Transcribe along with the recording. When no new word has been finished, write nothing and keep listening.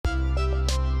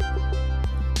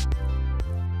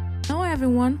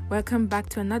everyone, welcome back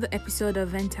to another episode of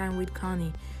Vent Time with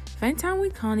Connie. Vent Time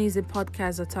with Connie is a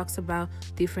podcast that talks about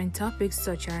different topics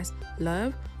such as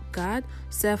love, God,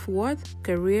 self-worth,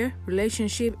 career,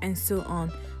 relationship, and so on.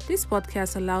 This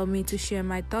podcast allows me to share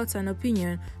my thoughts and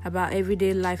opinion about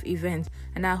everyday life events,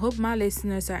 and I hope my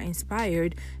listeners are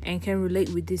inspired and can relate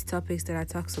with these topics that I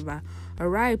talk about.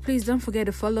 Alright, please don't forget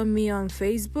to follow me on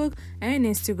Facebook and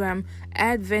Instagram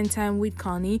at Ventime with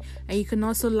Connie, and you can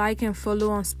also like and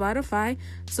follow on Spotify,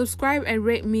 subscribe and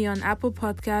rate me on Apple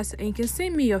Podcasts, and you can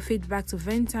send me your feedback to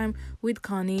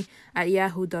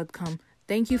ventimewithconnie@yahoo.com.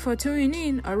 Thank you for tuning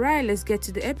in. Alright, let's get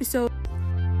to the episode.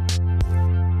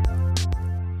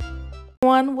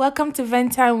 Everyone, welcome to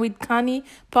Vent Time with Connie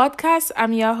podcast.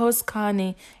 I'm your host,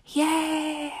 Connie.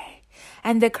 Yay!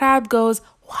 And the crowd goes,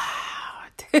 wow.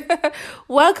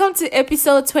 Welcome to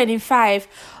episode 25.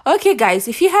 Okay, guys,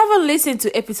 if you haven't listened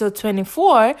to episode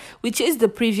 24, which is the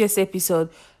previous episode,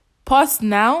 pause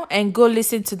now and go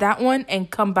listen to that one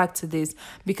and come back to this,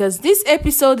 because this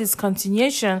episode is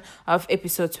continuation of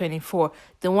episode 24,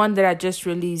 the one that I just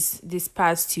released this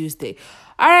past Tuesday.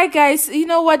 All right, guys, you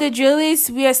know what the drill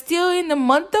is? We are still in the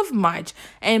month of March,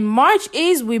 and March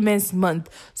is Women's Month.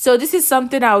 So this is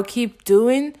something I'll keep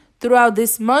doing throughout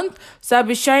this month. So I'll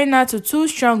be shouting out to two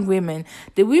strong women.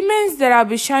 The women that I'll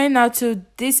be shouting out to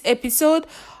this episode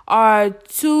are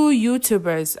two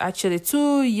YouTubers, actually,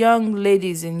 two young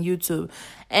ladies in YouTube.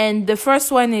 And the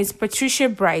first one is Patricia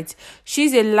Bright.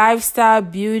 She's a lifestyle,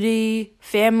 beauty,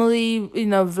 family,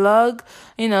 vlog.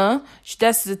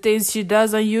 That's the things she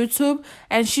does on YouTube.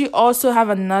 And she also have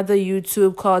another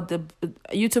YouTube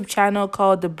channel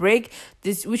called The Break.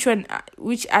 Which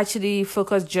actually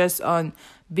focus just on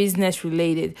business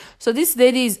related. So this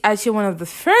lady is actually one of the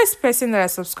first person that I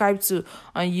subscribed to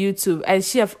on YouTube, and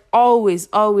she have always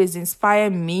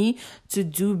inspired me to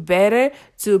do better,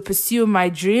 to pursue my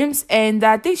dreams. And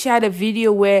I think she had a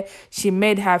video where she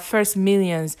made her first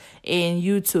millions in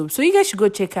YouTube. So you guys should go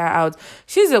check her out.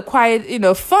 She's a quiet,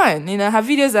 fun. Her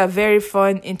videos are very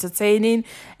fun, entertaining,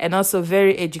 and also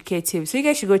very educative. So you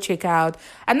guys should go check her out.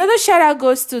 Another shout out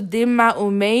goes to Dimma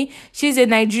Ume. She's a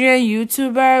Nigerian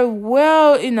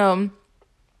YouTuber,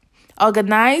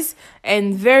 organized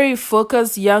and very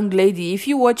focused young lady. If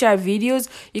you watch her videos,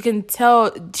 you can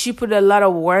tell she put a lot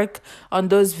of work on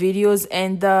those videos,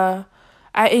 and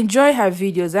I enjoy her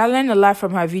videos. I learn a lot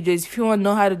from her videos. If you want to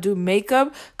know how to do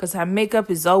makeup, because her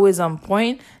makeup is always on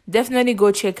point, definitely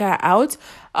go check her out.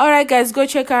 All right, guys, go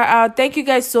check her out. Thank you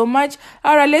guys so much.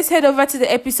 All right, let's head over to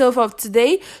the episode of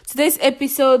today. Today's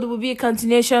episode will be a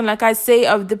continuation, like I say,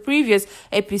 of the previous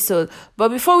episode. But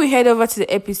before we head over to the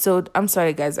episode, I'm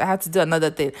sorry, guys, I had to do another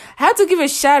thing. I had to give a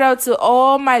shout out to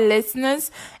all my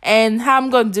listeners, and how I'm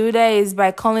going to do that is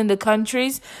by calling the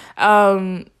countries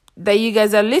that you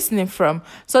guys are listening from.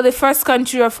 So the first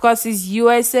country, of course, is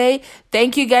USA.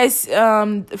 Thank you guys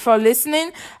for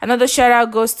listening. Another shout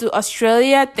out goes to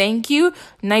Australia. Thank you.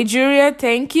 Nigeria.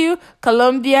 Thank you.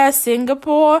 Colombia,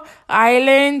 Singapore,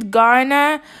 Ireland,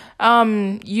 Ghana,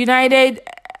 United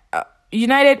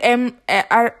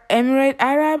Emirates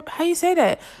Arab, how you say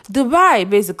that? Dubai,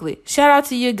 basically. Shout out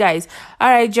to you guys.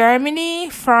 All right, Germany,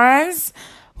 France.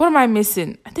 What am I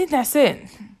missing? I think that's it.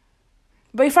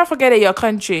 But if I forget your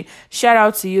country, shout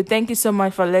out to you. Thank you so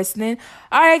much for listening.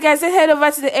 All right, guys, let's head over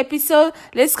to the episode.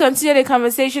 Let's continue the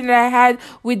conversation that I had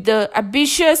with the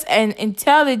ambitious and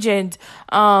intelligent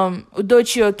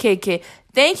Udochi Okeke.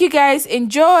 Thank you, guys.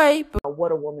 Enjoy.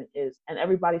 What a woman is, and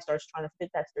everybody starts trying to fit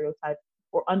that stereotype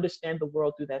or understand the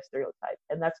world through that stereotype,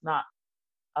 and that's not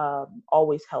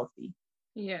always healthy.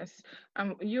 Yes,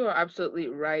 you are absolutely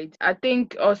right. I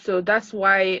think also that's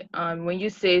why when you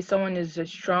say someone is a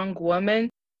strong woman,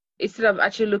 instead of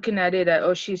actually looking at it that,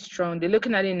 oh, she's strong, they're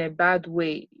looking at it in a bad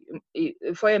way.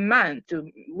 For a man, to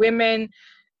women,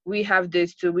 we have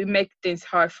this too. We make things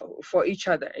hard for each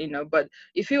other, But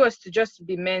if it was to just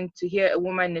be meant to hear a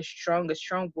woman is strong, a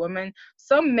strong woman,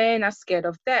 some men are scared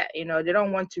of that. They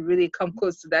don't want to really come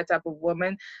close to that type of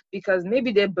woman, because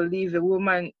maybe they believe a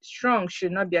woman strong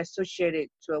should not be associated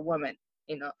to a woman.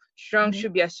 Strong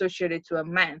should be associated to a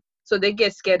man. So they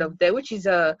get scared of that, which is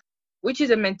a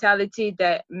mentality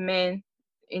that men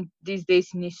in these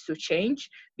days needs to change,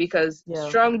 because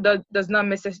strong does not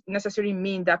necessarily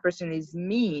mean that person is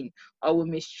mean or will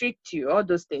mistreat you. All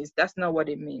those things, that's not what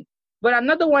it means. But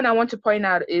another one I want to point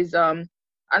out is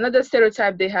another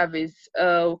stereotype they have is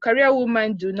career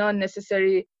women do not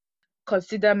necessarily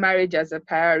consider marriage as a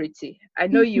priority. I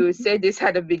know you said this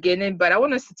at the beginning, but I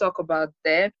want us to talk about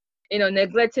that.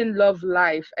 Neglecting love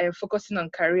life and focusing on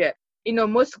career.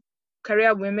 Most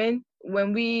career women,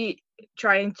 when we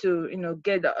trying to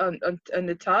get on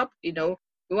the top,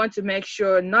 We want to make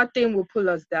sure nothing will pull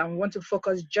us down. We want to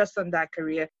focus just on that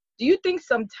career. Do you think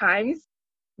sometimes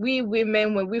we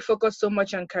women, when we focus so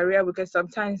much on career, we can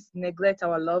sometimes neglect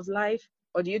our love life?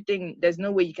 Or do you think there's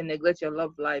no way you can neglect your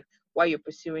love life while you're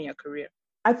pursuing your career?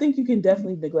 I think you can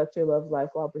definitely neglect your love life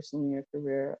while pursuing your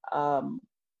career.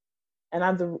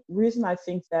 The reason I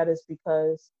think that is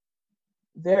because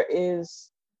there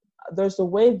is there's a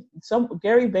way. Some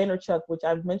Gary Vaynerchuk, which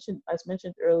I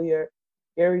mentioned earlier,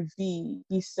 Gary V,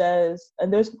 he says,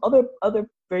 and there's other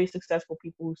very successful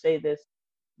people who say this,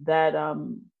 that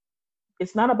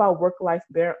it's not about work life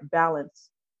balance.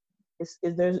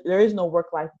 There is no work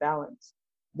life balance.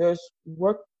 There's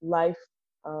work life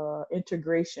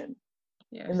integration,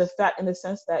 Yes. in the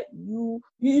sense that you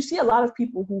see a lot of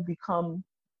people who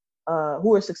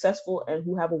are successful and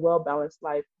who have a well balanced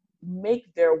life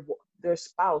make their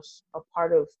spouse a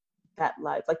part of that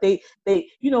life. Like they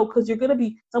because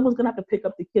someone's gonna have to pick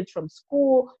up the kids from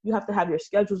school. You have to have your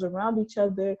schedules around each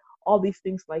other, all these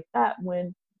things like that.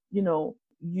 When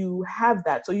you have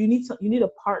that, so you need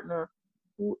a partner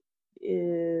who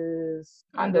is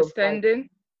kind of like Understanding?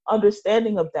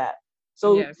 understanding of that.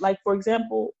 So, Yes. like for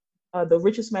example, the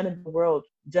richest man in the world,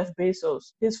 Jeff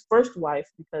Bezos, his first wife,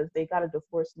 because they got a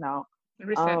divorce now. Um,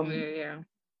 Recently, yeah.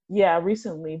 yeah,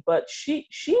 recently, but she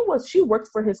worked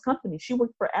for his company. She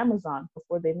worked for Amazon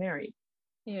before they married.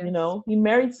 Yes. He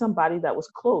married somebody that was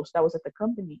close, that was at the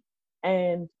company.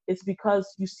 And it's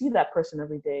because you see that person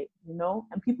every day,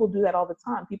 and people do that all the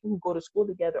time. People who go to school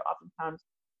together oftentimes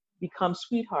become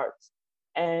sweethearts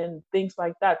and things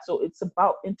like that. So it's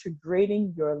about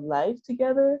integrating your life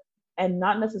together and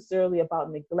not necessarily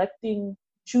about neglecting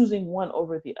choosing one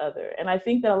over the other. And I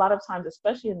think that a lot of times,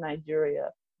 especially in Nigeria,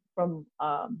 from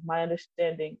my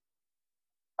understanding,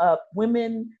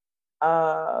 women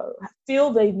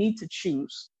feel they need to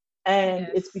choose. And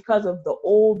Yes. it's because of the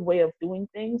old way of doing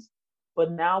things.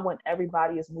 But now, when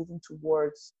everybody is moving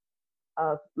towards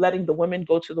letting the women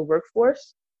go to the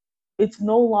workforce, it's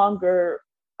no longer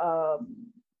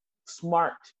um,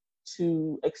 smart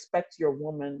to expect your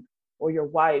woman or your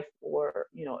wife or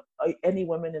any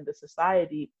woman in the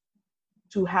society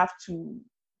to have to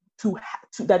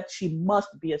that she must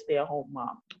be a stay-at-home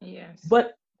mom. Yes.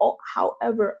 But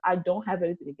however, I don't have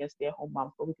anything against stay-at-home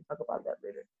moms, but we can talk about that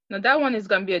later. Now that one is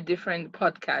gonna be a different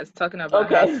podcast talking about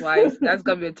Okay. housewives. That's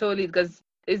gonna be a totally, because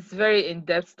it's very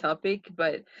in-depth topic.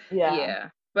 But Yeah. yeah.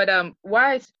 But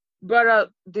why I brought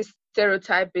up this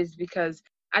stereotype is because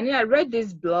I read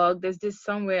this blog. There's this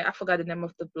somewhere, I forgot the name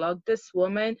of the blog. This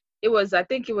woman, I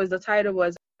think it was, the title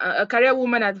was a career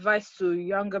woman advice to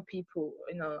younger people.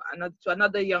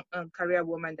 Another young career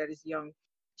woman that is young.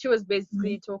 She was Mhm.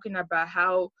 basically talking about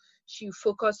how she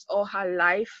focused all her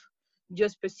life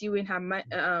just pursuing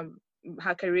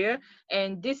her career.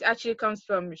 And this actually comes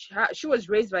from, she was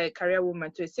raised by a career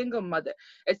woman to a single mother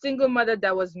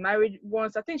that was married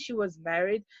once. I think she was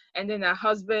married, and then her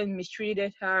husband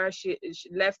mistreated her. She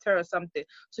left her or something,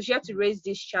 so she had to raise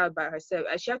this child by herself.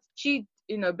 And she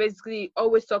basically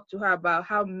always talked to her about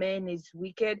how men is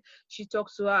wicked. She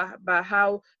talks to her about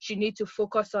how she need to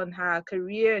focus on her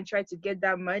career and try to get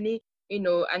that money,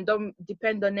 and don't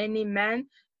depend on any man.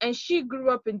 And she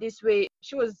grew up in this way.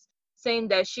 She was saying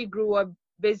that she grew up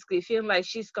basically feeling like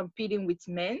she's competing with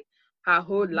men her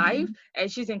whole life, Mhm.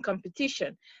 and she's in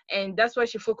competition, and that's why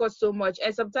she focused so much.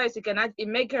 And sometimes it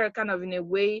make her kind of in a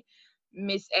way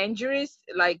misangerous,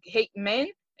 like hate men,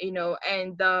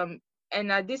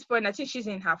 and at this point I think she's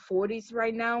in her 40s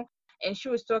right now. And she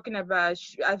was talking about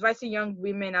advising young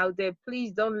women out there,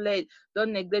 please don't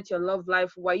neglect your love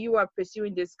life while you are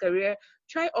pursuing this career.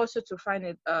 Try also to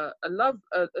find a love,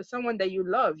 someone that you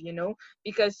love,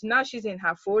 because now she's in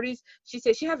her 40s. She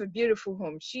said she have a beautiful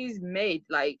home, she's made,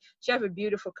 like, she have a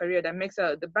beautiful career that makes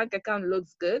her, the bank account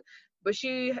looks good, but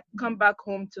she come back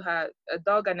home to her a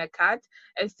dog and a cat,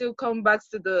 and still come back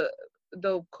to the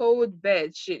cold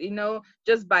bed shit,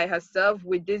 just by herself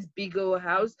with this big old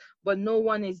house, but no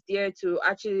one is there to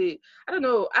actually, I don't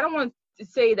know, I don't want to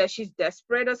say that she's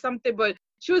desperate or something, but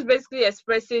she was basically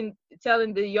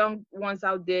telling the young ones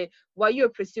out there, while you're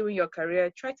pursuing your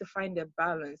career, try to find a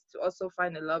balance, to also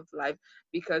find a love life,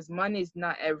 because money is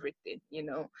not everything.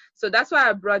 So that's why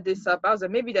I brought this up. I was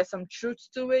like, maybe there's some truth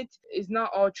to it. It's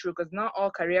not all true, because not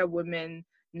all career women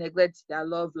neglect their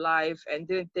love life and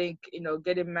didn't think,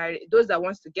 getting married, those that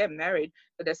wants to get married,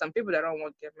 but there's some people that don't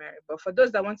want to get married. But for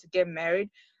those that want to get married,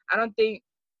 I don't think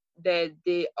that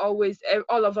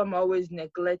all of them always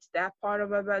neglect that part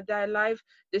of about their life.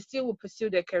 They still will pursue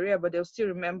their career, but they'll still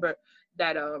remember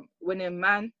that when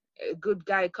a good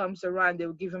guy comes around,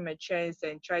 they'll give him a chance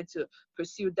and try to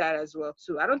pursue that as well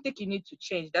too. I don't think you need to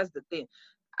change. That's the thing.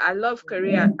 I love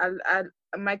career.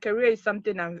 My career is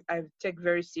something I take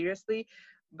very seriously,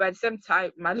 but at the same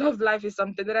time, my love life is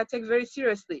something that I take very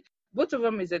seriously. Both of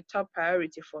them is a top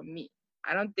priority for me.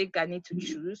 I don't think I need to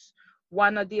choose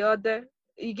one or the other.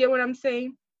 You get what I'm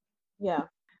saying? Yeah.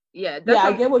 Yeah, Yeah, that's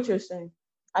I what. get what you're saying.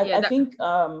 Yeah, I think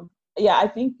yeah, I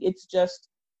think it's just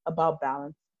about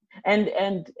balance. And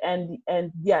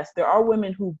yes, there are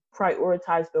women who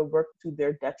prioritize their work to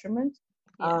their detriment.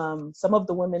 yes, Some of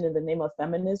the women in the name of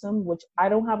feminism, which I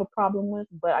don't have a problem with,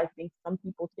 but I think some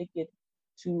people take it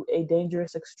to a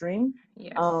dangerous extreme.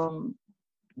 yes, Um,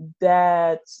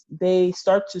 that they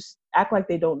start to act like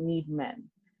they don't need men.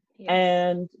 yes,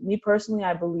 And me personally,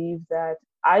 I believe that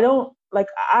I don't like,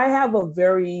 I have a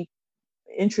very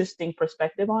interesting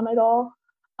perspective on it all.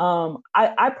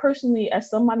 I personally, as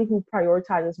somebody who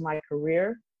prioritizes my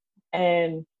career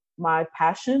and my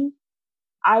passion,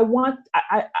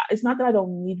 it's not that I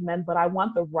don't need men, but I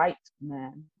want the right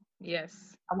man.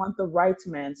 yes, I want the right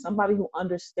man, somebody who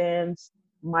understands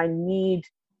my need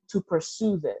to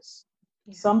pursue this, yes,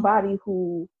 somebody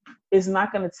who is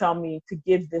not going to tell me to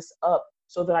give this up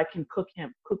so that I can cook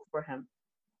for him,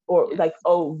 or yes, like,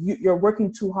 oh, you're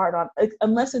working too hard on it,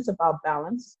 unless it's about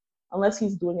balance, unless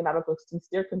he's doing it out of a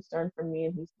sincere concern for me,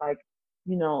 and he's like,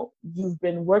 you've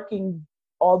been working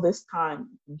all this time,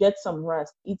 get some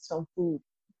rest, eat some food,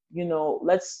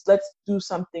 let's do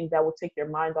something that will take your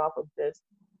mind off of this.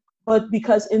 But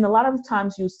because in a lot of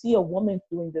times you see a woman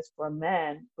doing this for a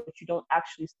man, but you don't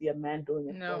actually see a man doing it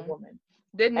for a no, woman.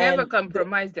 they never And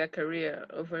compromise their career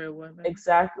over a woman.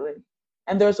 exactly.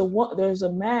 And there's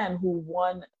a man who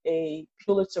won a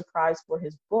Pulitzer Prize for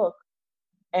his book.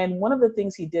 And one of the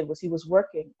things he did was he was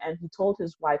working and he told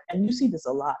his wife, and you see this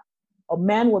a lot. A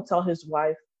man will tell his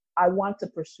wife, I want to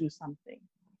pursue something,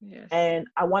 Yes, and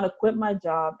I want to quit my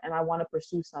job and I want to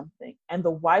pursue something. And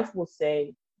the wife will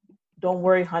say, don't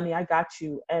worry, honey, I got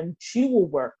you. And she will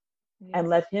work and yes,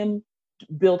 let him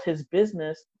build his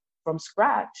business from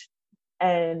scratch.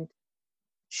 And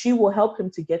she will help him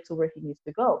to get to where he needs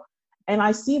to go. And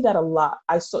I see that a lot.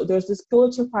 I saw there's this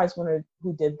Pulitzer Prize winner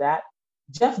who did that.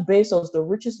 Jeff Bezos, the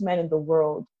richest man in the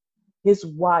world, his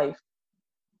wife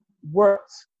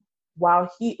worked while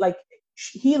he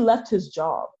left his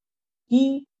job.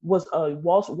 He was a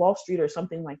Wall Street or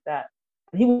something like that.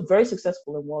 And he was very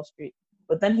successful in Wall Street.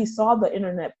 But then he saw the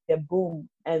internet get boom,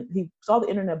 and he saw the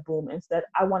internet boom and said,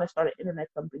 I want to start an internet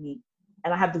company.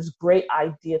 And I have this great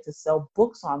idea to sell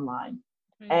books online.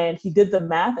 And he yes, did the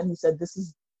math and he said,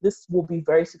 this will be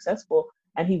very successful.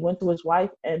 And he went to his wife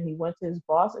and he went to his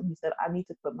boss and he said, I need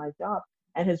to quit my job.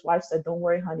 And his wife said, don't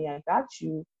worry, honey, I got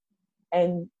you.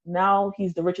 And now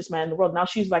he's the richest man in the world. Now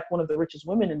she's like one of the richest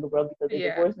women in the world because they yeah,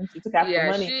 divorced and she took half the yeah.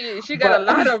 money. She got a But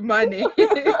lot of money.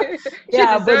 She yeah,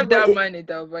 deserved that money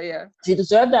though. But yeah, she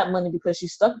deserved that money because she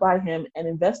stuck by him and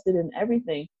invested in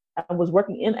everything and was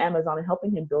working in Amazon and helping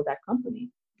him build that company.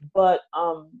 But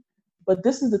but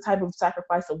this is the type of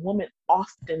sacrifice a woman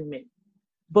often makes.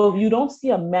 But you don't see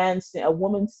a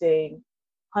woman saying,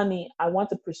 "Honey, I want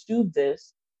to pursue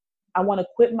this. I want to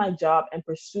quit my job and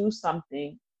pursue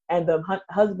something." And the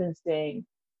husband saying,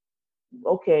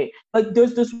 "Okay." Like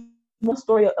there's this one story, like the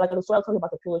story I was talking about the Pulitzer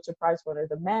Prize winner. The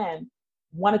man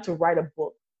wanted to write a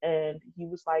book, and he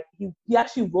was like, he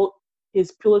actually wrote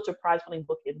his Pulitzer Prize winning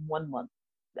book in 1 month.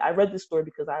 I read this story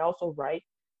because I also write,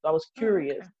 so I was oh,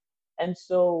 curious. okay, And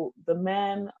so the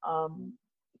man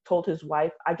told his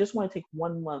wife, I just want to take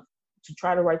 1 month to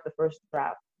try to write the first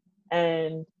draft.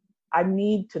 And I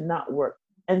need to not work.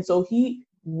 And so he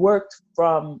worked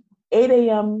from 8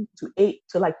 a.m.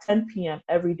 to like 10 p.m.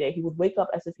 every day. He would wake up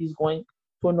as if he's going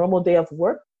to a normal day of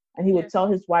work. And he would yes, tell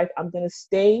his wife, I'm going to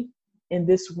stay in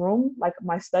this room, like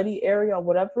my study area or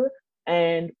whatever.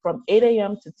 And from 8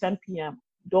 a.m. to 10 p.m.,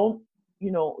 don't,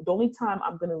 the only time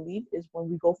I'm going to leave is when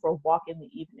we go for a walk in the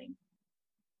evening.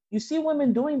 You see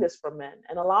women doing this for men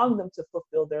and allowing them to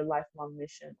fulfill their lifelong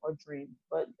mission or dream.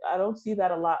 But I don't see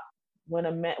that a lot when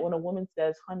a woman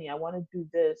says, honey, I want to do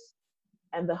this,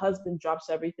 and the husband drops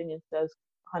everything and says,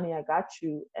 honey, I got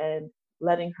you, and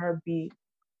letting her be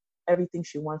everything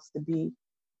she wants to be.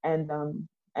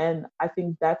 And I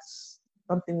think that's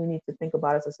something we need to think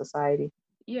about as a society.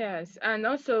 yes. And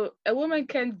also, a woman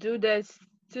can do this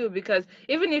too because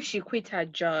even if she quit her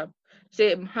job,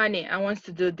 say, honey, I want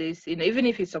to do this, even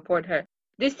if you support her,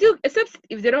 they still, except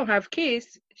if they don't have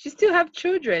kids, she still have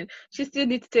children. She still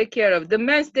need to take care of the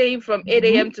man staying from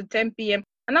 8 a.m. Mm-hmm. to 10 p.m.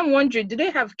 And I'm wondering, do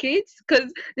they have kids?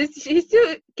 Because he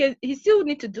still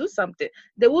need to do something.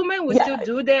 The woman will still Yeah,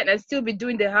 do that and still be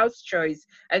doing the house chores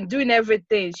and doing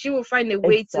everything. She will find a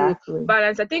way to exactly.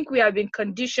 balance. I think we have been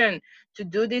conditioned to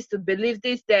do this, to believe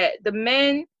this, that the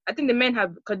men, I think the men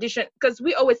have conditioned, because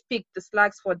we always pick the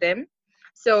slacks for them.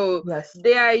 So Yes.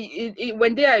 they are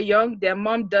when they are young, their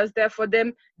mom does that for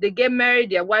them. They get married,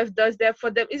 their wife does that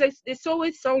for them. It's like there's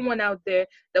always someone out there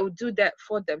that will do that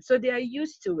for them. So they are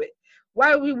used to it.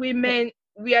 While we women,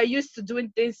 we are used to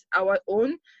doing things our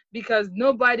own, because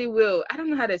nobody will. I don't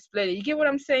know how to explain it. You get what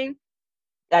I'm saying?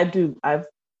 I do. I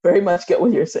very much get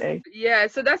what you're saying. Yeah.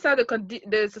 So that's how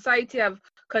the society have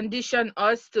conditioned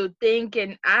us to think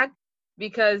and act,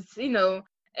 because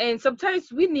and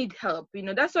sometimes we need help.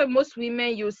 That's why most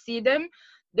women, you see them,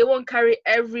 they won't carry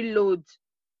every load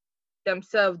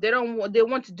themselves. They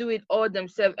want to do it all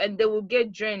themselves, and they will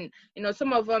get drained.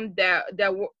 Some of them, they're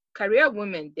career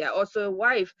women, they're also a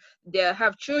wife, they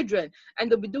have children,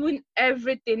 and they'll be doing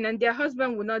everything, and their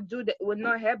husband will not do that, will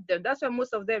not help them. That's why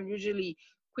most of them usually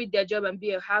quit their job and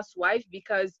be a housewife,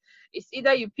 because it's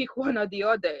either you pick one or the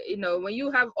other. When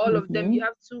you have all of them, you Hmm.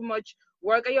 have too much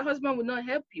work, and your husband will not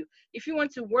help you. If you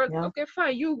want to work, Yeah. okay,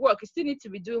 fine, you work. You still need to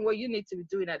be doing what you need to be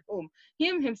doing at home.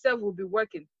 Him himself will be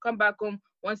working, come back home,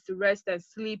 wants to rest and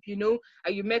sleep, and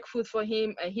you make food for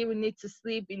him, and he will need to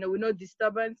sleep, with no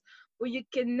disturbance. But you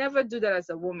can never do that as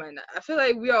a woman. I feel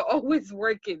like we are always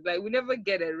working, like we never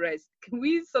get a rest.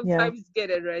 We Yeah. sometimes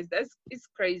get a rest. It's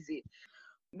crazy.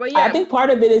 But I yeah. think part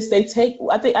of it is I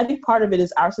think part of it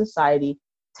is our society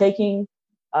taking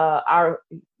our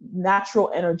natural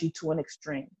energy to an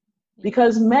extreme, Yeah.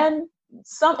 because men,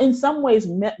 in some ways,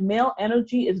 male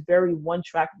energy is very one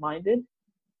track minded.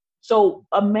 So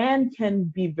a man can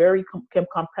be very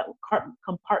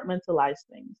compartmentalize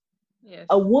things.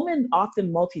 A Yes. woman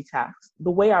often multitasks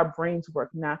the way our brains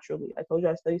work naturally. I told you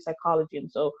I study psychology,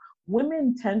 and so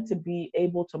women tend to be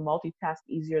able to multitask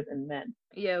easier than men.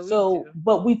 Yeah, we do. So,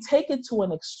 but we take it to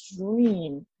an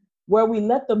extreme where we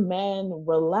let the man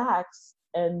relax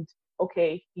and,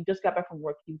 okay, he just got back from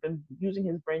work. He's been using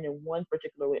his brain in one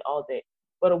particular way all day.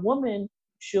 But a woman,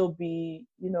 she'll be,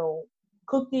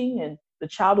 cooking, and the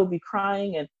child will be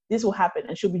crying, and this will happen,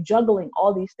 and she'll be juggling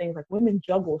all these things. Like, women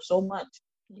juggle so much,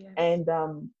 Yes.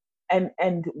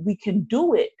 and we can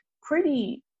do it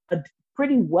pretty uh,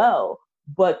 pretty well.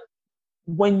 But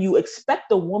when you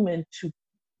expect a woman to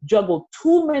juggle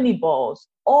too many balls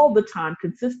all the time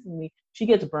consistently, she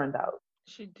gets burned out.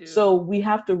 She do. So we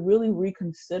have to really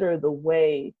reconsider the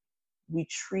way we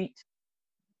treat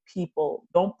people.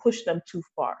 Don't push them too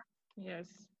far. Yes.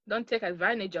 Don't take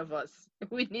advantage of us.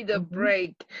 We need a Hmm.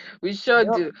 break. We sure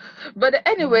Yep. do. But Hmm.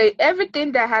 anyway,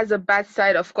 everything that has a bad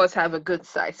side, of course, have a good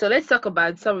side. So let's talk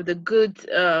about some of the good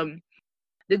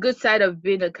side of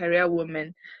being a career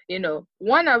woman.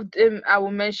 One of them I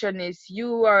will mention is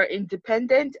you are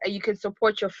independent and you can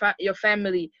support your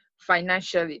family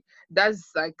financially.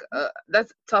 That's like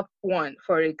that's top one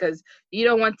for it, because you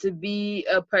don't want to be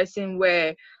a person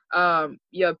where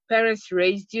your parents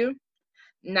raised you.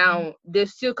 Hmm. Now they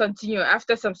still continue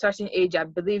after some certain age. I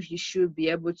believe you should be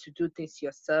able to do things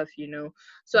yourself.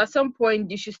 So at some point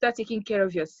you should start taking care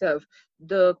of yourself.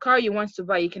 The car you want to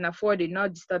buy, you can afford it,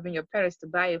 not disturbing your parents to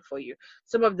buy it for you.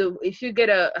 If you get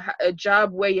a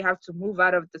job where you have to move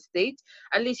out of the state,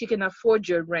 at least you can afford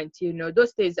your rent,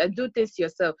 those things, and do things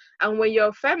yourself. And when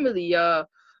your family,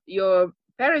 your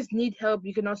parents need help,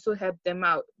 you can also help them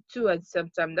out too at the same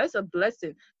time. That's a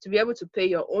blessing, to be able to pay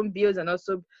your own bills and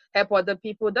also help other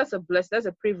people. That's a blessing. That's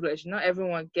a privilege. Not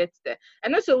everyone gets that.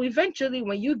 And also, eventually,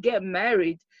 when you get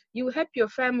married, you help your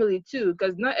family too,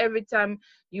 because not every time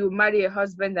you marry a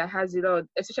husband that has it all,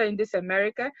 especially in this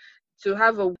America, to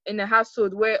have in a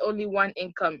household where only one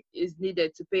income is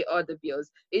needed to pay all the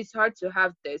bills, it's hard to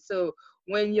have that. So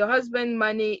when your husband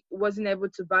money wasn't able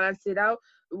to balance it out,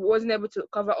 wasn't able to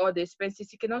cover all the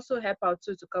expenses, you can also help out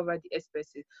too to cover the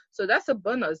expenses. So that's a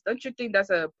bonus. Don't you think that's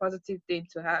a positive thing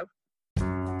to have?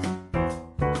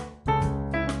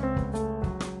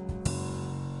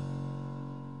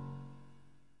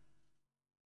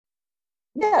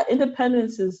 Yeah,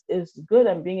 independence is good,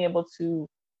 and being able to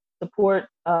support,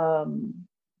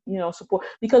 support,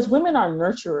 because women are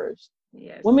nurturers.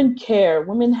 Yes. Women care.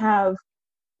 Women have,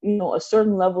 a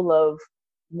certain level of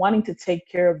wanting to take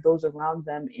care of those around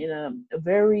them in a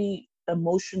very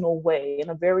emotional way, in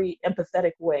a very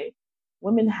empathetic way.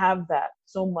 Women have that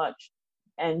so much.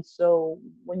 And so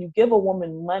when you give a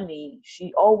woman money,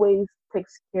 she always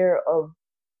takes care of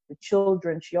the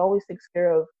children. She always takes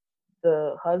care of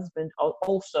the husband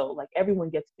also. Like,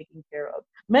 everyone gets taken care of.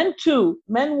 Men too.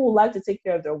 Men will like to take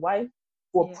care of their wife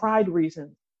for Yes. pride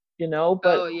reasons, but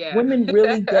Oh yeah. women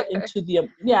really get into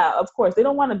yeah, of course. They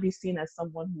don't want to be seen as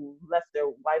someone who left their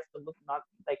wife to look not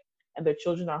like, and their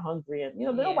children are hungry, and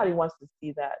Yeah. nobody wants to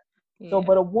see that. So, Yeah.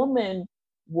 but a woman,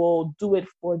 will do it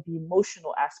for the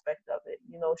emotional aspect of it.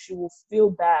 You know, she will feel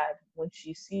bad when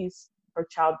she sees her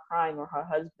child crying or her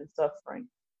husband suffering.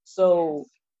 So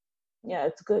Yes. yeah,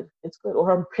 it's good. It's good. Or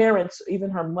her parents, even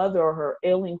her mother or her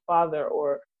ailing father,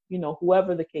 or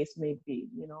whoever the case may be.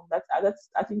 That's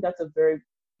I think that's a very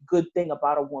good thing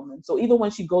about a woman. So even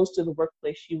when she goes to the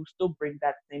workplace, she will still bring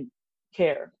that same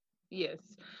care.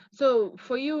 Yes. So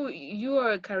for you, you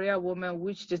are a career woman,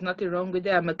 which there's nothing wrong with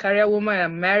that. I'm a career woman.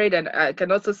 I'm married, and I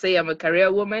can also say I'm a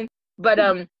career woman. But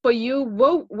for you,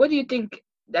 what do you think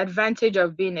the advantage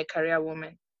of being a career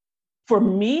woman? For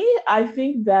me, I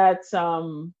think that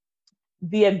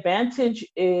the advantage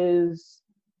is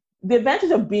the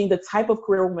advantage of being the type of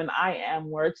career woman I am,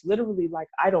 where it's literally like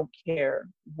I don't care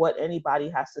what anybody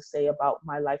has to say about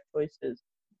my life choices.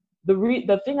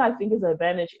 The thing I think is an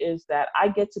advantage is that I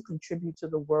get to contribute to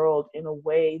the world in a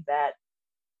way that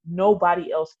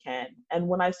nobody else can. And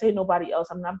when I say nobody else,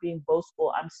 I'm not being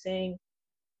boastful. I'm saying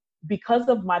because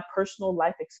of my personal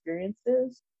life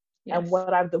experiences and Yes. what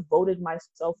I've devoted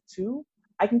myself to,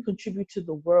 I can contribute to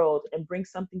the world and bring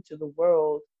something to the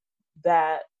world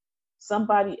that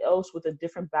somebody else with a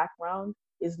different background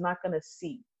is not going to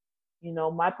see.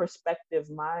 My perspective,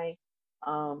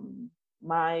 um,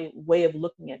 my way of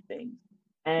looking at things.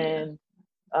 Yeah. And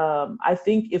I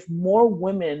think if more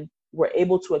women were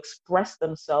able to express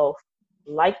themselves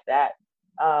like that,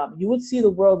 you would see the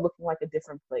world looking like a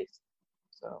different place.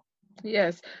 So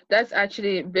Yes, that's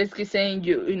actually basically saying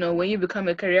you know when you become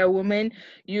a career woman,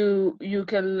 you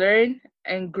can learn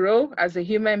and grow as a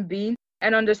human being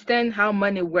and understand how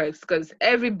money works because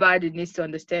everybody needs to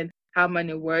understand how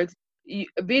money works.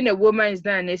 Being a woman is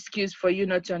not an excuse for you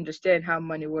not to understand how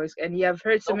money works. And you have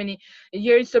heard so nope. many,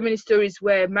 hearing so many stories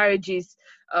where marriages,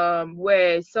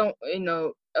 where some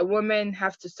a woman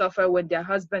have to suffer when their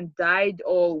husband died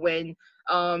or when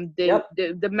Yep.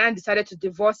 the man decided to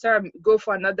divorce her, go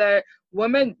for another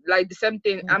woman, like the same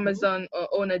thing Hmm. Amazon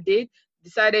owner did.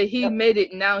 Decided he Yep. made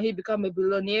it, now he become a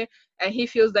billionaire, and he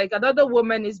feels like another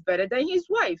woman is better than his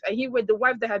wife, and he with the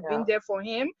wife that had been Yeah. there for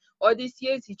him all these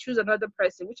years, he choose another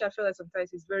person, which I feel like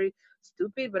sometimes is very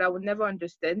stupid, but I would never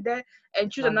understand that,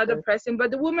 and It's choose not another good. person.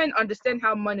 But the woman understand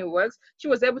how money works. She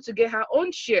was able to get her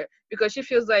own share because she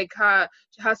feels like her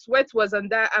sweat was on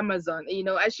that Amazon,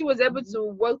 and she was able Hmm. to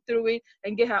work through it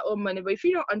and get her own money. But if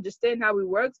you don't understand how it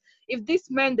works, if this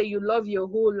man that you love your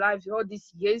whole life, all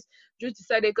these years, just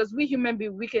decided, because we human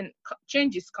beings, we can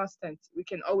change is constant. We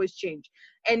can always change.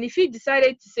 And if he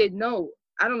decided to say, no,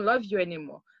 I don't love you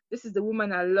anymore. This is the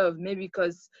woman I love. Maybe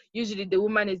because usually the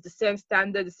woman is the same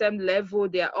standard, the same level.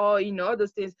 They are all, all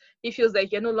those things. He feels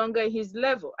like you're no longer in his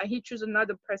level and he chooses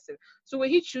another person. So when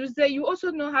he chooses that, you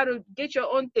also know how to get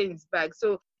your own things back.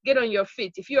 So get on your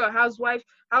feet. If you're a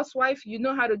housewife, you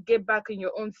know how to get back on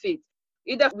your own feet,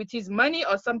 either with his money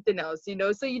or something else.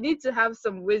 So you need to have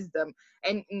some wisdom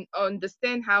and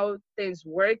understand how things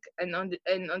work and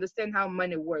understand how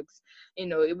money works,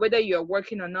 whether you're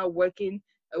working or not working,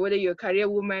 or whether you're a career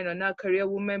woman or not career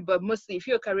woman. But mostly if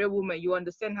you're a career woman, you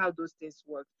understand how those things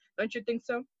work. Don't you think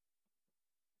so?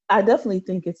 I definitely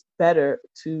think it's better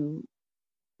to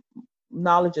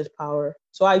knowledge is power.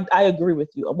 So I agree with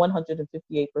you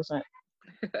 158%.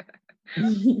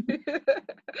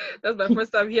 That's my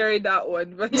first time hearing that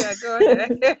one, but yeah, go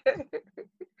ahead.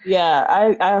 Yeah,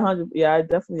 I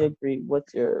definitely agree with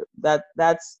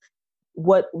that's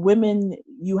what women,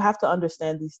 you have to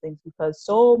understand these things because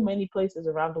so many places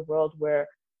around the world where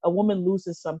a woman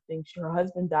loses something, her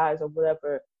husband dies or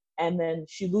whatever, and then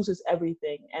she loses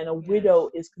everything, and a widow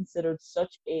Yes, is considered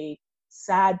such a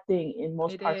sad thing in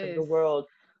most it parts of the is. world.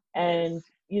 And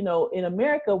Yes, in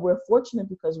America, we're fortunate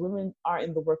because women are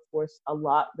in the workforce a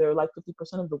lot. They're like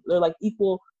 50% of they're like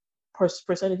equal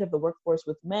percentage of the workforce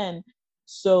with men.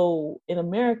 So in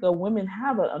America, women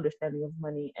have an understanding of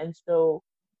money, and so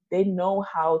they know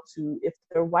how to, if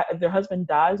their husband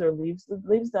dies or leaves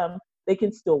them, they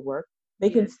can still work. They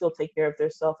can yes. still take care of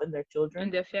themselves and their And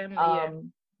children, their family, yeah.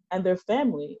 um, and their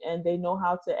family, and they know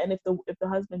how to. And if the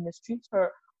husband mistreats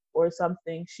her or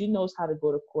something, she knows how to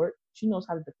go to court. She knows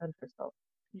how to defend herself.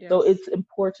 So Yes. it's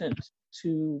important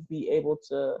to be able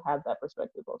to have that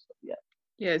perspective also. Yeah.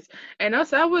 Yes, and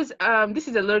also I was this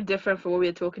is a little different from what we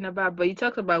are talking about, but you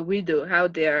talked about widow, how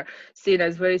they're seen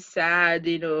as very sad,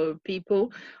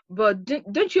 people. But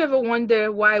don't you ever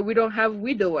wonder why we don't have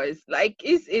widowers? Like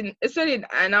it's especially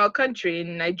in our country,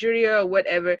 in Nigeria or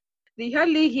whatever, they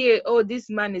hardly hear, oh, this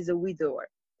man is a widower,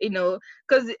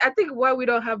 because I think why we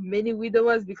don't have many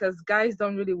widowers because guys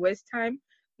don't really waste time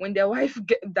when their wife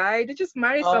die, they just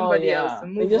marry Oh somebody else yeah,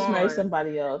 and they move just marry on.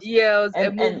 somebody else, Yes,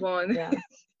 and and move on. yeah,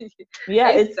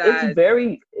 Yeah, It's it's sad.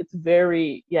 very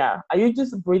yeah. You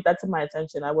just bring that to my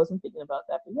attention. I wasn't thinking about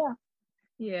that, but yeah.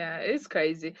 Yeah, it's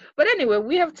crazy. But anyway,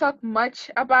 we have talked much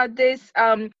about this.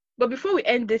 But before we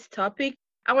end this topic,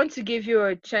 I want to give you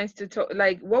a chance to talk.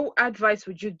 Like, what advice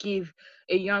would you give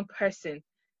a young person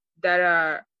that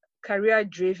are career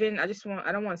driven? I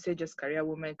don't want to say just career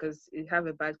woman because it have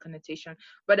a bad connotation,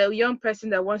 but a young person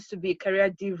that wants to be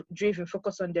career driven,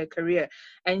 focus on their career,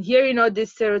 and hearing all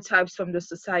these stereotypes from the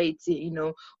society,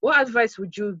 what advice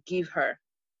would you give her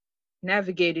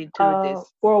navigating through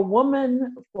this? For a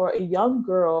woman, for a young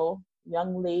girl,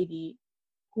 young lady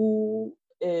who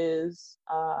is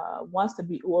wants to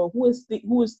be, or who is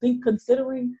think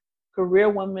considering career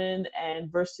women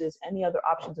and versus any other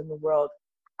options in the world,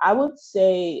 I would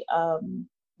say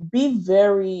be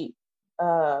very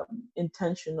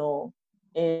intentional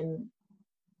in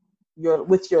your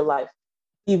with your life.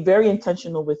 Be very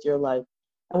intentional with your life.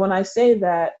 And when I say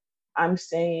that, I'm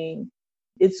saying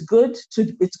it's good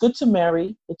to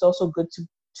marry. It's also good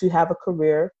to have a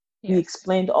career. We Yes.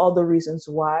 explained all the reasons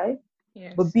why,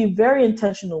 but Yes. be very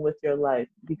intentional with your life,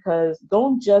 because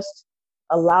don't just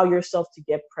allow yourself to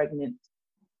get pregnant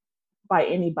by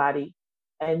anybody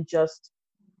and just,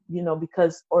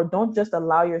 because, or don't just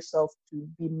allow yourself to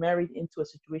be married into a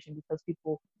situation because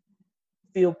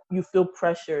you feel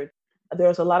pressured.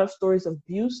 There's a lot of stories of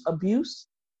abuse.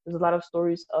 There's a lot of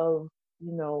stories of,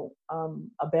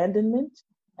 abandonment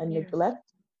and Yes.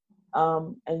 neglect,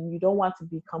 and you don't want to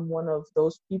become one of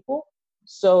those people.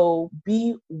 So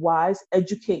be wise,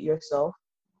 educate yourself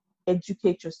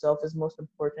is most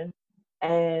important,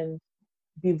 and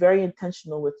be very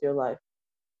intentional with your life.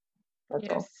 That's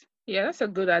all. Yes. Yeah, that's a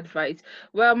good advice.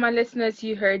 Well, my listeners,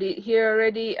 you heard it here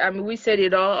already. I mean, we said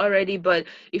it all already, but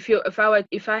if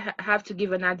I have to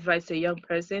give an advice to a young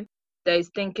person that is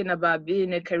thinking about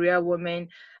being a career woman,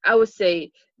 I would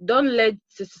say don't let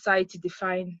the society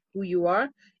define who you are.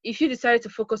 If you decide to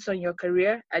focus on your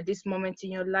career at this moment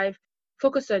in your life,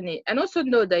 focus on it. And also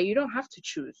know that you don't have to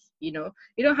choose, You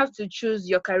don't have to choose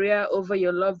your career over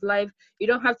your love life. You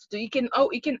don't have to you can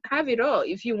have it all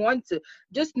if you want to.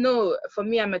 Just know, for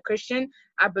me, I'm a Christian.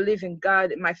 I believe in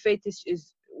God. My faith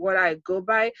is what I go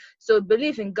by. So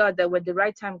believe in God that when the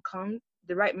right time comes,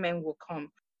 the right man will come.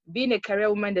 Being a career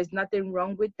woman, there's nothing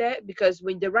wrong with that, because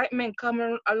when the right man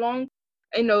along,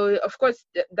 of course,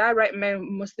 that right man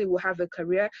mostly will have a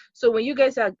career. So when you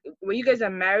guys are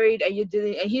married and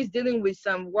he's dealing with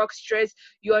some work stress,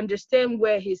 you understand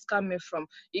where he's coming from.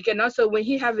 You can also, when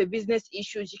he have a business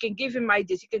issues, you can give him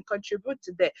ideas. You can contribute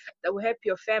to that will help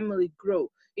your family grow.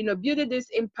 Building this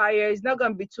empire is not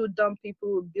going to be two dumb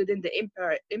people building the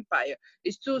empire.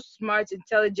 It's two smart,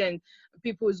 intelligent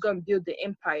people who's going to build the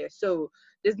empire. So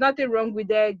there's nothing wrong with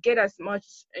that. Get as much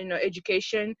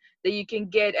education that you can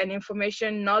get, and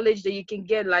information, knowledge that you can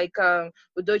get, like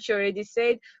Udochi already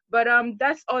said. But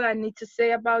that's all I need to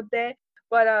say about that.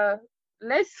 But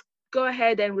let's go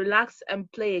ahead and relax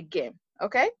and play a game.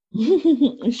 Okay?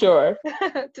 Sure.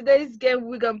 Today's game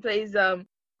we're gonna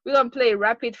play a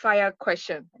rapid fire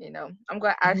question. I'm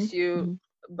gonna Hmm. ask you Hmm.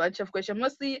 a bunch of questions.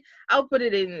 Mostly, I'll put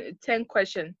it in 10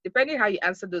 questions. Depending how you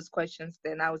answer those questions,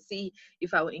 then I'll see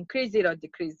if I will increase it or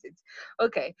decrease it.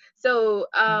 Okay. So,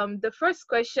 the first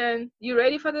question. You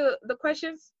ready for the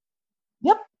questions?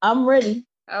 Yep, I'm ready.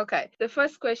 Okay. The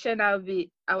first question I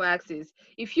will ask is,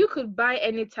 if you could buy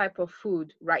any type of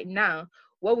food right now,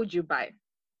 what would you buy?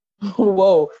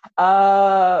 Whoa.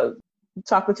 Uh,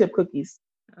 Chocolate chip cookies.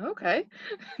 Okay,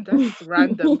 that's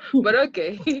random, but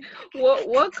okay.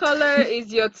 What color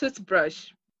is your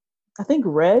toothbrush? I think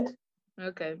red.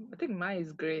 Okay, I think mine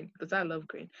is green because I love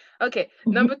green. Okay,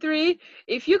 number three,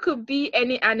 if you could be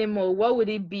any animal, what would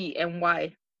it be and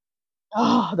why?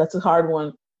 Oh, that's a hard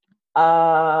one.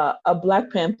 A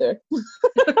Black Panther.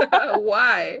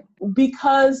 Why?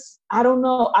 Because I don't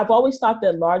know. I've always thought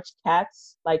that large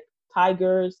cats, like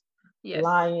tigers, Yes,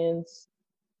 lions,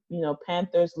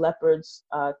 panthers, leopards,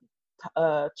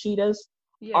 cheetahs,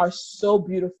 are yes. so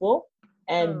beautiful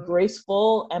and Oh,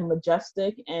 graceful and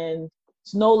majestic. And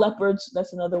snow leopards,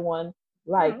 that's another one.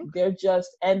 Like oh,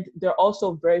 and they're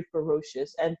also very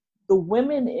ferocious. And the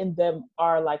women in them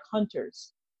are like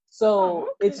hunters. oh, So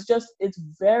okay. it's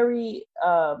very,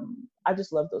 I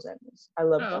just love those animals. I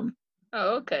love Oh, them.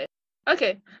 oh, okay.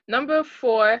 Okay, number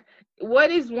four,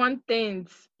 what is one thing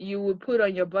you would put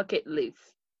on your bucket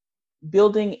list?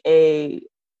 Building a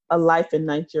life in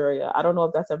Nigeria. I don't know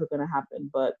if that's ever gonna happen,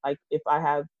 but like if I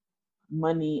have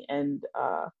money and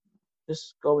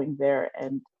just going there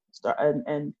and start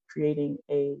and creating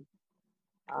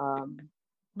um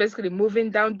Basically, moving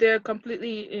down there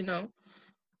completely.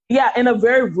 Yeah, in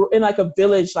like a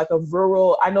village, like a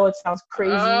rural. I know it sounds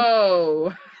crazy.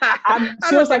 Oh, I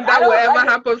She was don't like, think I that will don't ever like it.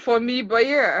 happen for me, but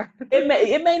yeah.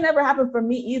 It may never happen for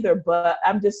me either, but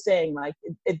I'm just saying, like,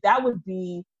 that would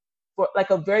be for like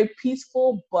a very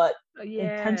peaceful but Yeah,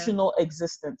 intentional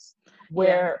existence yeah,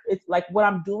 where it's like what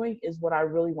I'm doing is what I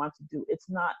really want to do. It's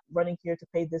not running here to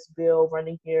pay this bill,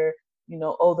 running here,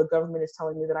 oh, the government is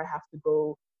telling me that I have to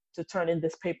go to turn in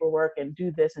this paperwork and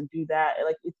do this and do that.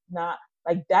 Like, it's not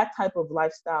like that type of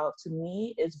lifestyle to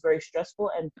me is very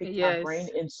stressful and picks my brain yes,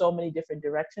 in so many different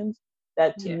directions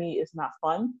that to yeah, me is not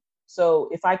fun. So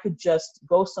if I could just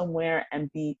go somewhere and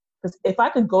be, because if I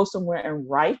could go somewhere and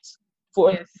write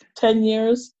for yes. 10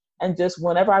 years and just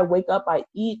whenever I wake up, I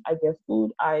eat, I get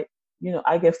food, I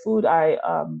get food, I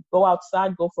go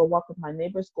outside, go for a walk with my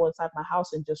neighbors, go inside my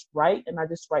house and just write. And I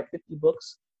just write 50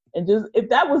 books. And just, if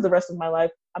that was the rest of my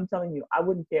life, I'm telling you, I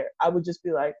wouldn't care. I would just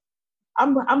be like,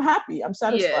 I'm happy. I'm Yes.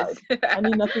 satisfied. I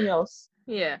need nothing else.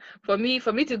 Yeah. For me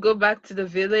to go back to the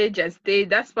village and stay,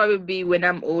 that's probably when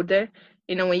I'm older.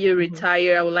 When you Mm-hmm.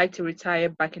 retire, I would like to retire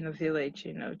back in the village,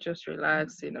 just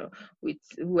relax, with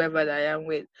whoever that I am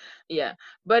with. Yeah.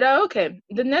 But okay.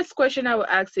 The next question I will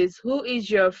ask is, who is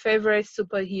your favorite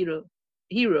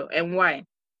hero and why?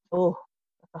 Oh,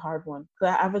 that's a hard one.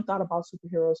 'Cause I haven't thought about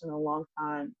superheroes in a long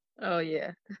time. Oh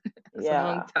yeah. That's a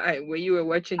long Yeah, time when you were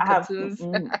watching I have cartoons.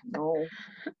 no.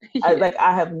 Yeah.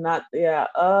 I have not. Yeah.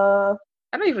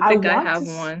 I don't even I think I want to. have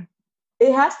one.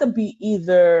 It has to be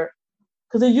either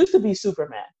because it used to be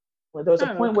Superman. Well, there was a Oh,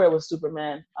 point where it was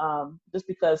Superman, just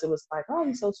because it was like, oh,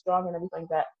 he's so strong and everything like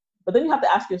that. But then you have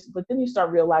to ask yourself. But then you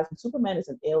start realizing Superman is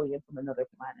an alien from another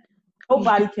planet. okay.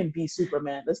 Nobody can be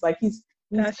Superman. It's like he's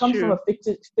That's comes from true. a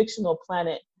fictional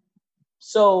planet.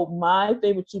 So my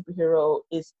favorite superhero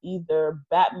is either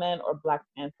Batman or Black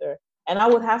Panther. And I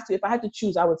would have to, if I had to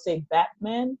choose, I would say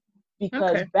Batman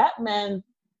because Okay. Batman's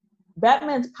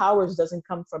powers doesn't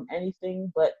come from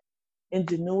anything but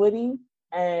ingenuity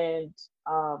and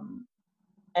um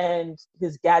and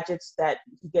his gadgets that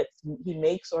he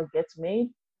makes or gets made,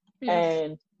 Yes.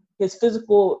 and his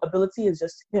physical ability is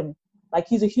just him. Like,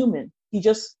 he's a human. He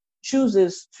just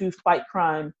chooses to fight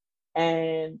crime,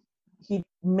 and he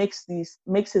makes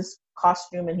his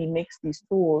costume and he makes these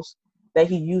tools that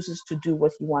he uses to do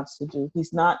what he wants to do.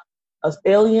 He's not an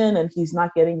alien, and he's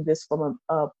not getting this from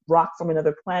a rock from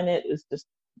another planet. It's just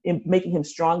making him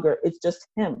stronger. It's just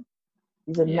him.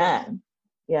 He's a Yes. man.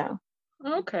 Yeah.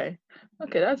 Okay.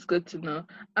 Okay, that's good to know.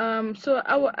 So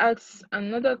I will ask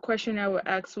another question I will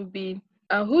ask would be,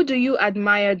 who do you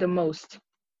admire the most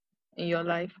in your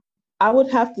life? I would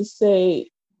have to say,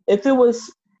 if it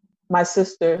was my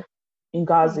sister, Oh,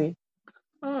 Ngazi.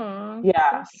 oh,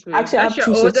 Yeah. that's sweet. Actually, I That's have your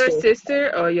two older sisters.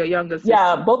 sister or your younger Yeah,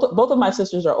 sister? both of my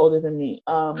sisters are older than me.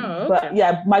 Oh, But okay.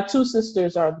 yeah, my two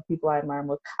sisters are the people I admire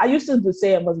most. I used to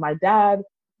say it was my dad.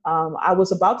 I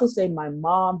was about to say my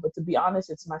mom, but to be honest,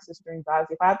 it's my sister Ngazi.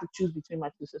 If I have to choose between my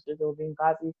two sisters, it would be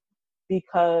Ngazi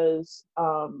because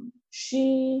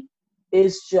she's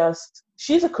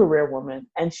a career woman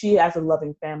and she has a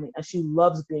loving family and she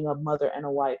loves being a mother and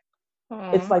a wife.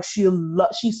 It's Oh, like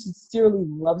she sincerely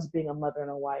loves being a mother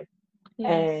and a wife, yes.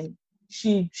 and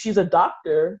she's a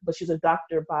doctor, but she's a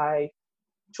doctor by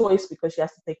choice because she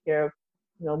has to take care of,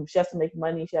 she has to make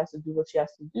money, she has to do what she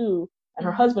has to do, and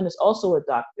her Mm-hmm. husband is also a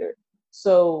doctor.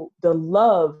 So the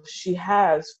love she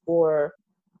has for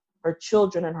her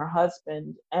children and her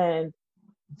husband, and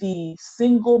the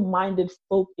single-minded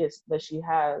focus that she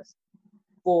has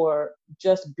for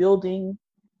just building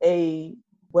a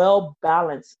well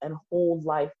balanced and whole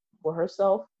life for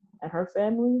herself and her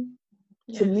family,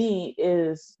 to Yes. me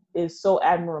is so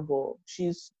admirable.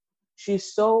 She's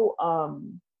so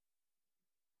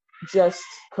just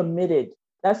committed.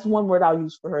 That's one word I'll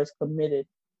use for her, is committed.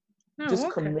 Oh, Just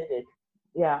okay. committed.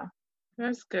 Yeah.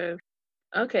 That's good.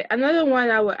 Okay. Another one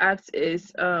I will ask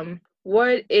is,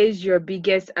 what is your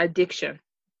biggest addiction,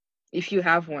 if you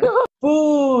have one?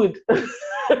 Food.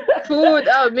 Food.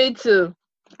 Oh, me too.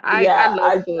 I Yeah,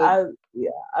 love food.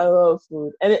 I love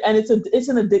food, and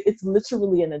it's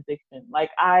literally an addiction.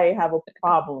 Like, I have a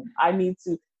problem. I need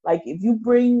to, like, if you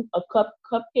bring a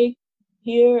cupcake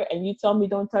here and you tell me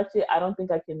don't touch it, I don't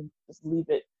think I can just leave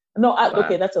it. No, Wow.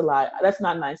 okay, that's a lie. That's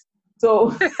not nice.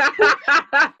 So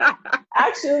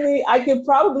actually, I could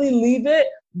probably leave it,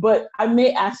 but I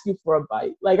may ask you for a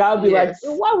bite. Like, I'll be like, Yes.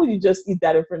 why would you just eat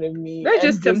that in front of me That's just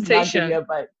and just not give me temptation. a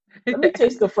bite? Let me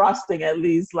taste the frosting at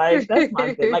least. Like, that's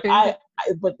not good. Like,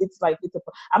 but it's like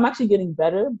I'm actually getting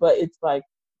better, but it's like,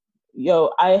 yo,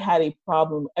 I had a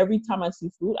problem. Every time I see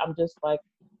food, I'm just like,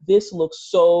 this looks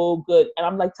so good, and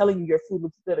I'm like telling you, your food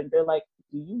looks good, and they're like,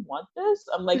 do you want this?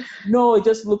 I'm like, no, it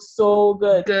just looks so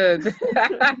good. Good.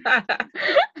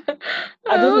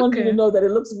 I just want you to Okay. know that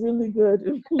it looks really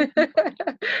good.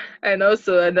 And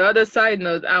also another side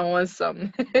note, I want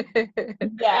some.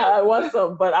 Yeah, I want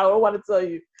some, but I don't want to tell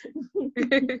you.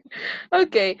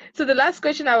 Okay, so the last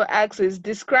question I will ask is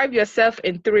describe yourself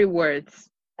in 3 words.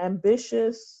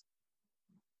 Ambitious,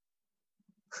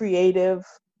 creative,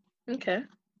 Okay.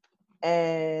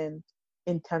 and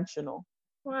intentional.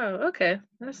 Wow, okay.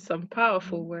 That's some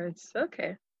powerful words.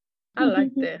 Okay. I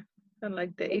like that. I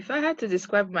like that. If I had to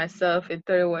describe myself in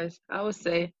 3 words, I would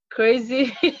say crazy.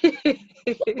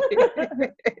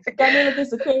 Got me looking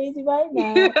so crazy right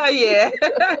now. Yeah.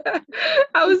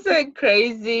 I would say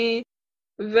crazy,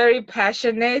 very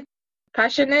passionate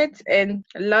and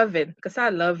loving because I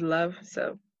love love.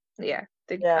 So, yeah, I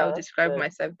think I Yeah, would that's describe good.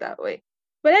 myself that way.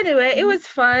 But anyway, it Mhm. was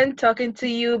fun talking to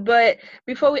you. But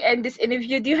before we end this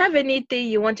interview, do you have anything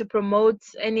you want to promote?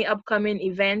 Any upcoming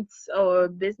events or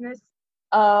business?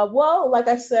 Well, like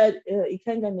I said,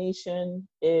 Ikenga Nation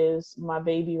is my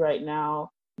baby right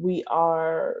now. We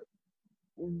are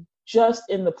just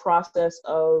in the process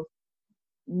of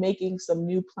making some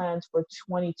new plans for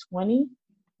 2020.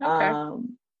 Okay.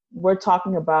 We're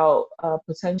talking about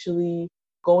potentially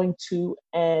going to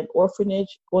an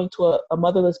orphanage, going to a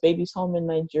motherless babies home in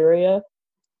Nigeria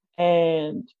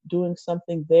and doing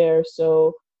something there.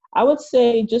 So I would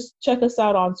say just check us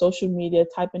out on social media,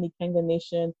 type in Ikenga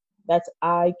Nation. That's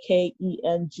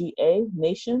IKENGA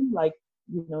Nation, like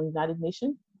United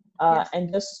Nation. Yes.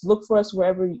 And just look for us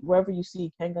wherever you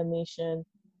see Ikenga Nation,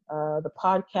 the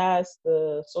podcast,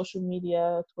 the social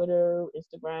media, Twitter,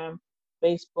 Instagram,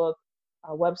 Facebook,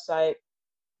 website.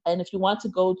 And if you want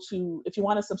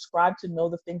to subscribe to know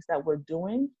the things that we're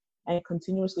doing and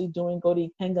continuously doing, go to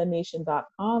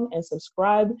ikenganation.com and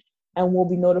subscribe. And we'll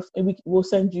be we'll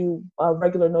send you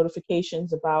regular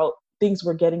notifications about things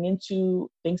we're getting into,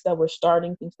 things that we're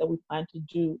starting, things that we plan to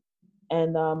do.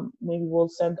 And maybe we'll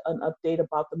send an update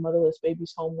about the motherless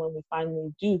babies home when we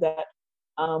finally do that.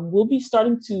 We'll be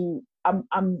starting to.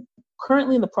 I'm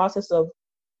currently in the process of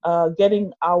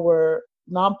getting our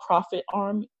nonprofit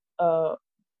arm uh,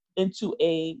 into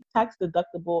a tax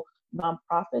deductible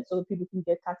nonprofit so that people can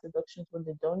get tax deductions when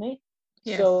they donate.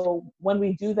 Yes. So when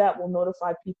we do that, we'll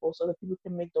notify people so that people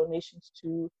can make donations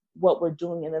to what we're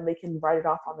doing and then they can write it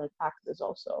off on their taxes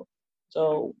also.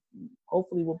 So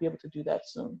hopefully we'll be able to do that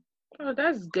soon. Oh,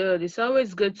 that's good. It's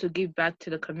always good to give back to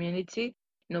the community,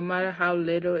 no matter how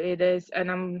little it is. And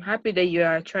I'm happy that you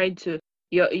are trying to,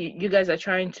 you guys are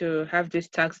trying to have this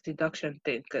tax deduction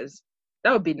thing, because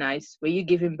that would be nice. When you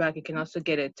give him back, you can also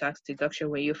get a tax deduction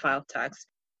when you file tax.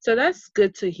 So that's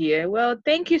good to hear. Well,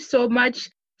 thank you so much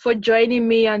for joining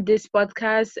me on this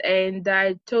podcast. And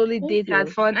I totally Thank did have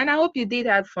you. fun. And I hope you did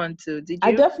have fun too. Did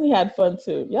I you? definitely had fun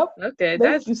too. Yep. Okay, Thank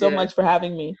that's you so good. much for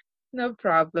having me. No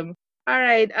problem. All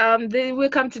right. Then we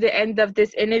come to the end of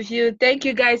this interview. Thank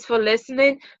you guys for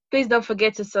listening. Please don't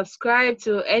forget to subscribe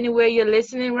to anywhere you're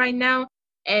listening right now.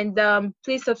 And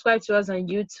please subscribe to us on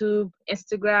YouTube,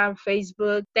 Instagram,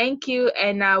 Facebook. Thank you.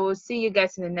 And I will see you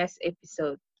guys in the next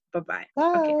episode. Bye bye.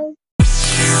 Okay. Bye.